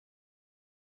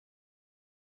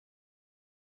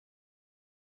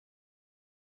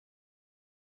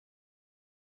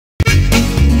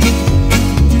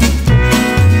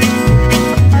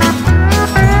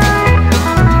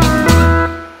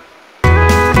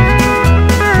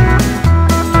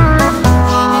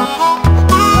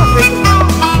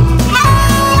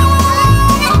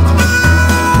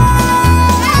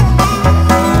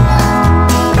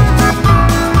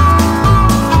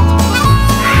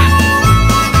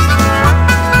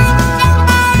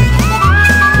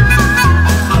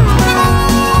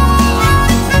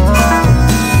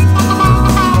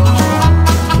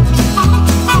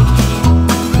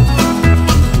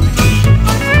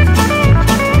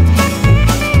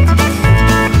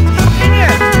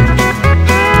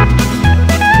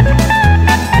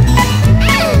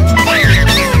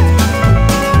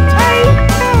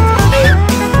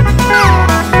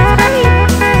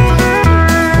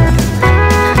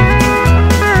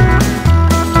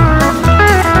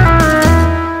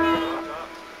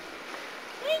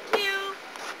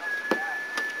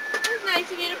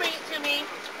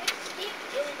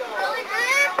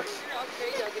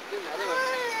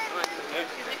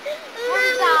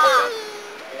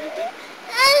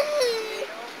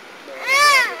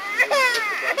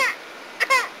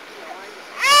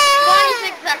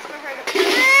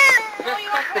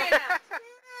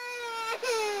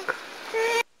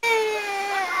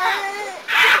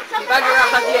Bugger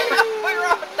off, bugger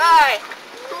off, die!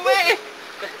 Go away!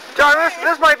 John,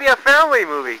 this might be a family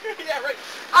movie. Yeah, right.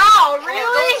 Oh, really?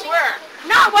 Oh, don't swear.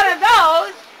 Not one of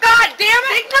those! God damn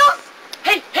it! Signals!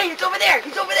 Hey, hey, he's over there!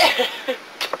 He's over there!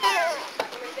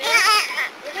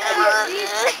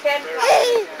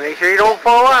 Make sure you don't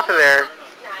fall off of there.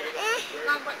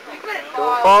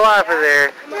 Don't fall off of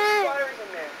there.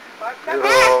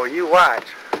 Oh, you watch.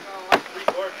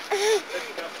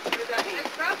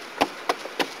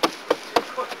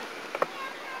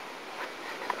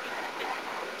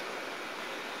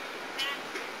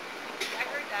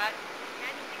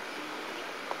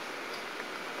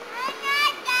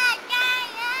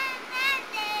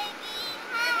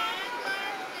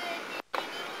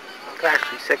 It's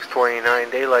actually 6:29.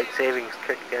 Daylight savings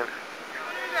kicked in.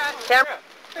 Camera.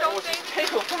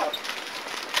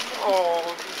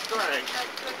 Oh, sorry.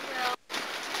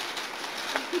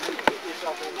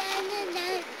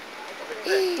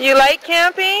 You like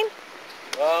camping?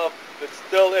 Well,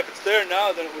 if it's there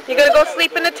now, then it was. You gonna go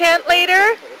sleep in the tent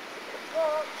later?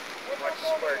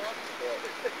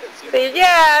 Say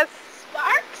yes.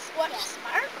 Sparks? What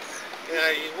Sparks?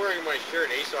 Yeah, he's wearing my shirt,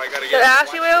 eh? So I gotta Is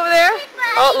Ashley way over there?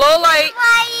 Oh, low light.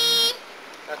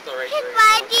 That's alright.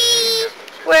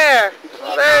 Where?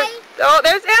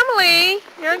 There's Emily.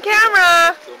 You're on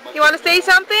camera. You want to say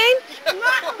something?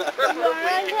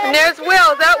 And there's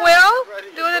Will. Is that Will?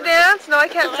 Doing a dance? No, I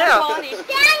can't tell.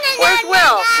 Where's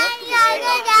Will?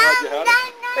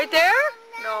 Right there?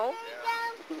 No.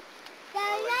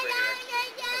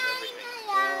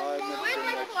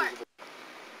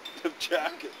 The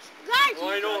jackets. Guys, Oh,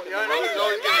 I know. Yeah, I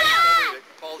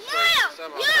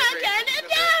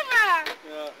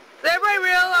Yeah. Does everybody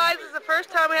realize it's the first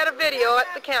time we had a video at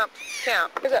the camp?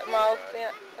 Here's that mouth. Yeah,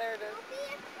 there it is.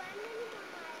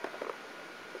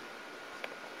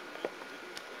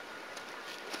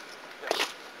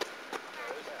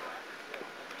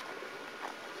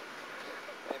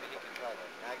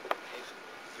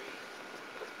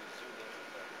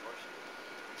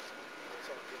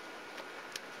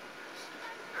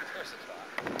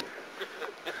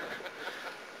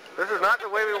 This is not the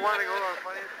way we want to go on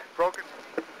funny. Broken.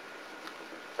 This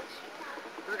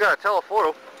has got a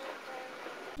telephoto.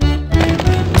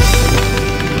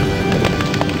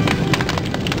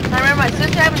 I remember my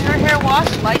sister having her hair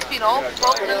washed, lights being all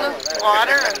floating in the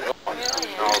water. And,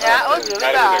 yeah, it was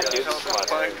really bad.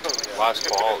 Last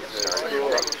fall.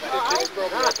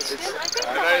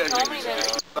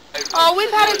 Oh,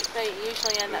 we've had it. They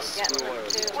usually end up getting them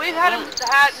too. We've had him.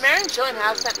 Mary and Chillian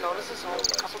have sent notices home a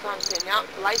couple times saying, "Yeah,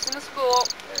 lights in the school."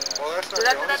 Well, in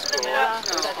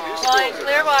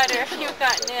Clearwater, if you've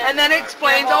gotten in. And then it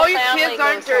explains, "Oh, your kids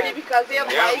aren't dirty because they have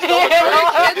lights."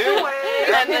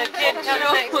 And the kid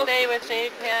comes next day with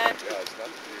shaved head.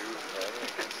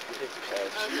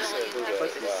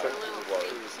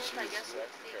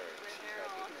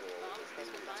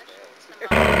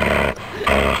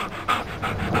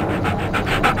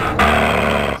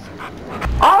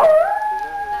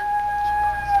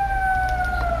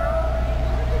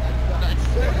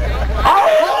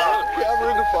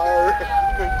 Camera in the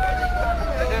fire.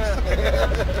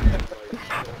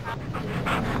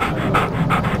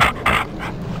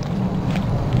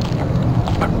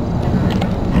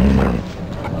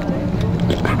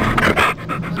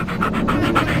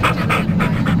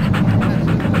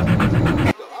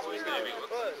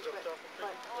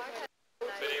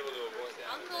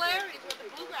 Uncle Larry's with the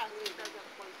bluegrass does that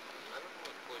place.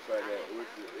 But it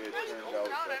turns out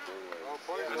that there was.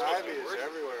 Poison ivy is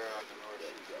everywhere out the north.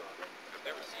 I've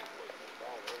never seen poison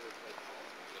ivy.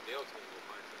 The Dale's gonna go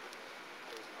find some.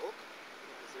 Poison oak?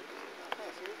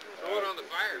 Throw it on the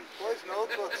fire. Poison oak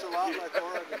looks a lot like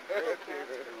Oregon.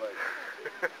 Like,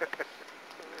 You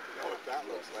know what that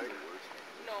looks like?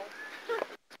 No.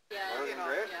 Yeah, Oregon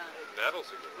red?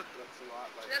 Nettles are good. Looks a lot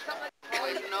like That's something like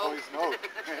poison oak. poison oak.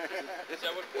 Is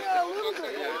that what Yeah, a poison little oak looks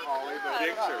bit. like? Holly, but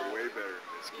dicks are way better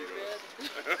than mosquitoes. Oh,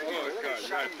 God.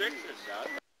 Yeah, dicks are not.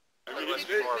 I mean, it's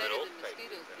more of an oak type.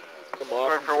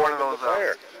 Going for one of those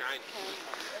Shiny.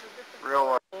 real,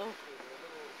 what do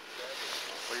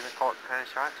you call it, kind of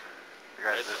shots? The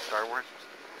guy that did Star Wars?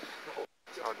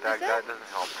 Oh, that doesn't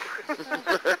help.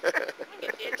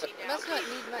 must not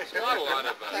need much. There's not a lot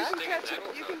of stinging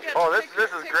nettles. Oh, this is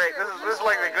great. This is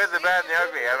like the good, the bad, and the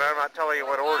ugly. And I'm not telling you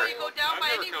what order. You go down by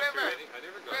I've never any come through river. any. I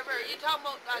never got River. through You talking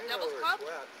about Devil's Cup?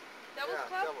 Devil's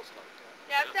Cup? Devil's Cup.